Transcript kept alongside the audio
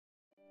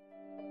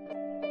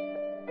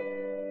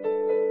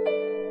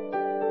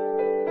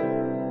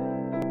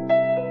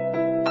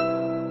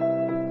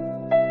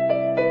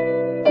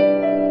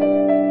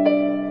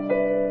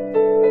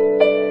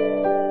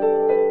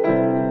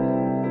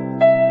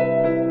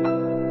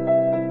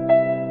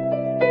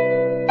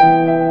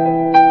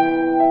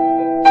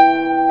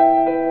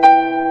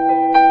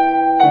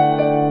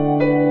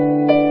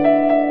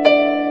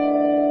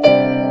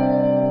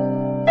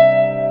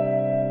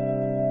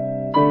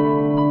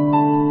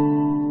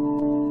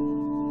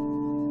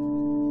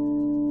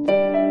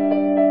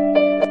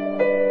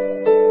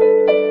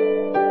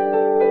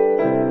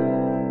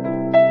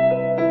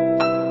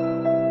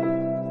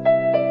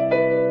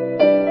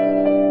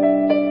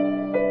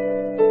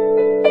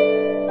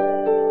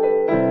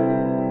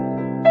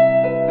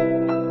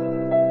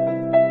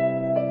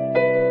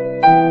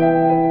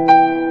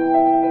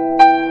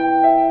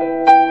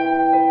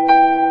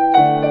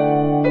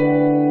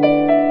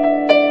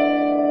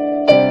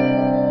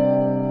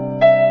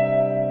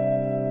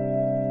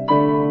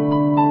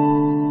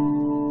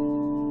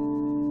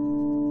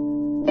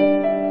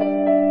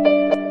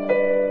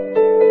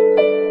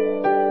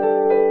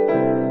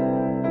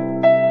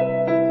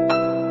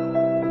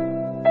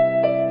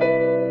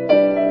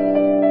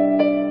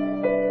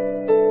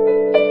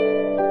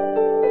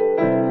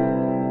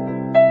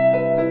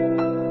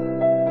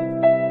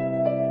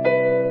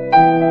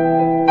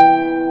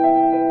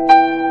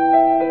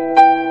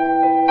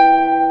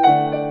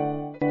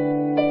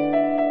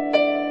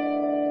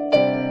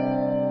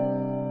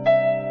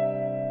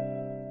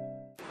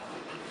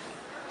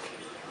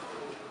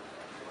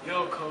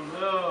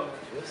Lil.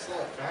 What's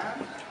up,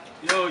 fam?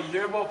 Yo, you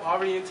hear about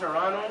poverty in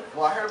Toronto?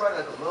 Well, I heard about it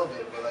like a little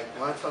bit, but like,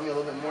 you want to tell me a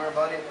little bit more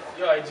about it?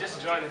 Yo, I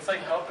just joined. It's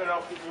like helping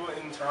out people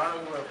in Toronto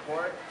who are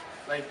poor,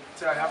 like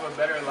to have a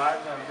better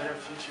life and a better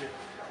future.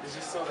 It's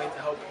just so like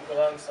to help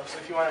people out and stuff. So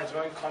if you want to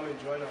join, come and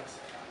join us.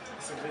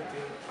 It's a good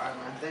thing. Alright,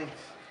 man, thanks.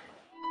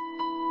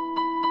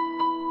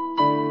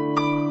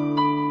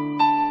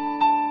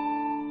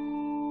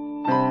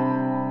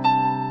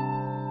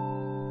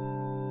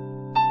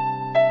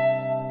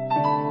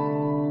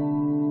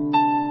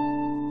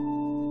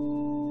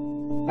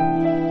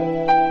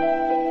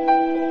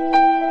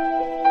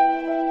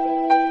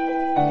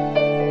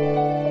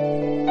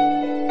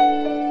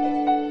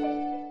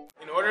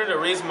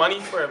 Raise money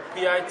for a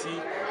P.I.T.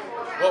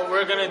 What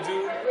we're gonna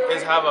do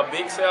is have a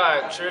big sale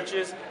at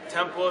churches,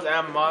 temples,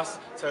 and mosques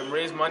to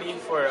raise money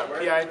for a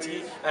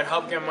P.I.T. and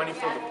help get money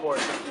for the poor.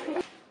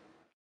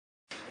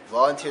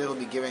 Volunteers will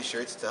be given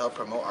shirts to help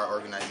promote our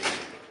organization.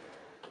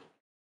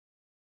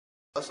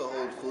 We also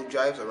hold food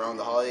drives around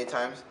the holiday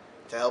times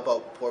to help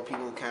out poor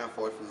people who can't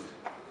afford food.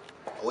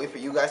 A way for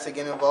you guys to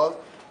get involved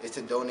is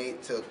to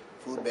donate to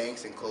food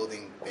banks and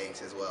clothing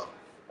banks as well.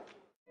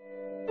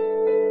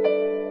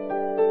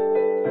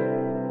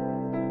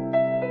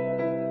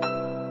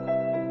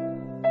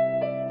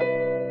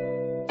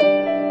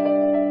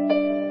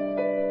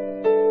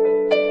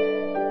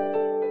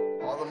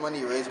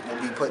 Money raised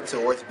will be put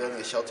towards building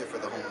a shelter for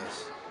the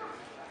homeless.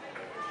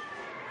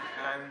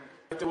 And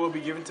it will be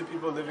given to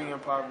people living in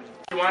poverty.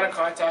 If you want to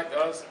contact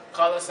us,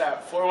 call us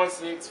at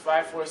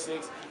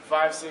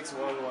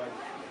 416-546-5611.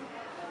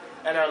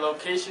 And our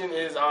location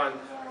is on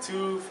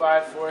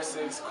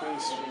 2546 Queen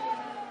Street.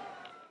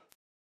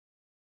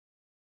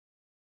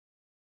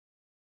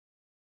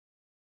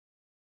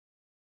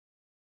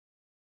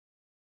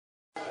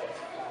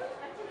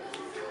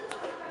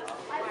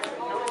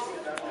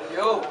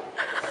 Yo!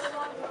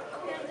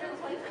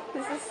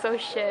 This is so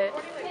shit.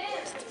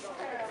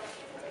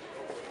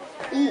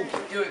 Ooh,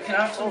 yo, can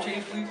I have some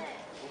change, please?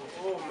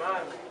 Oh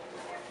man.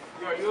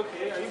 Yo, are you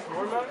okay? Are you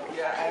poor, man?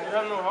 Yeah, You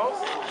have no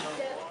house? No.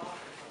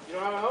 You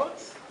don't have a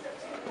house?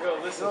 Yo,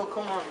 listen. Yo,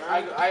 come on,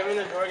 man. I'm in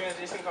an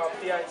organization called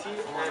P.I.T.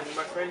 and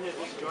my friend here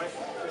just joined.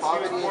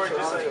 Because he was poor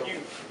just like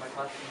you.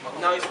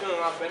 Now he's feeling a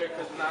lot better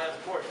because we're not as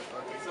poor.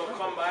 So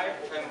come by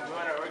and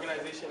join our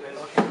organization and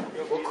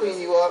we'll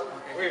clean you up.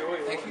 Wait.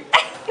 Thank you.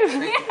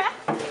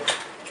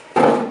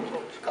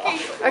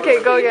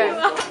 Okay, go again.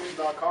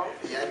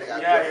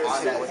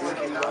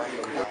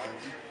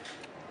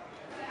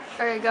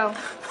 Alright, go.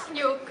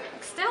 Yo,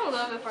 stay a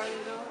little bit farther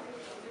though.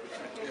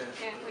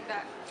 Yeah, like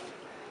that.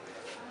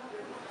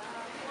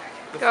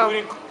 Go.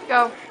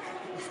 Go.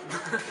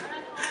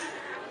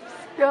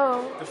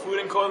 Go. The food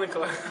and clothing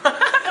collection.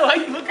 Why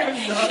you looking at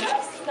me, dog?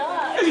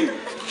 Stop.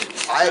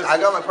 I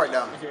got my part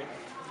down. Okay.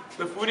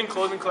 The food and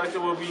clothing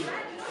collector will be.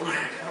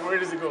 Where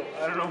does it go?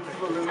 I don't know.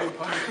 People live in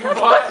poverty.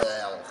 What?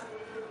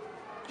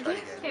 Try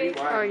it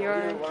again. Oh, you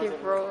wanna keep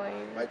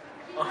rolling.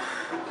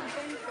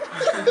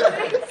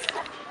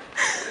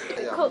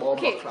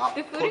 Okay,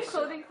 the food and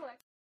clothing collection.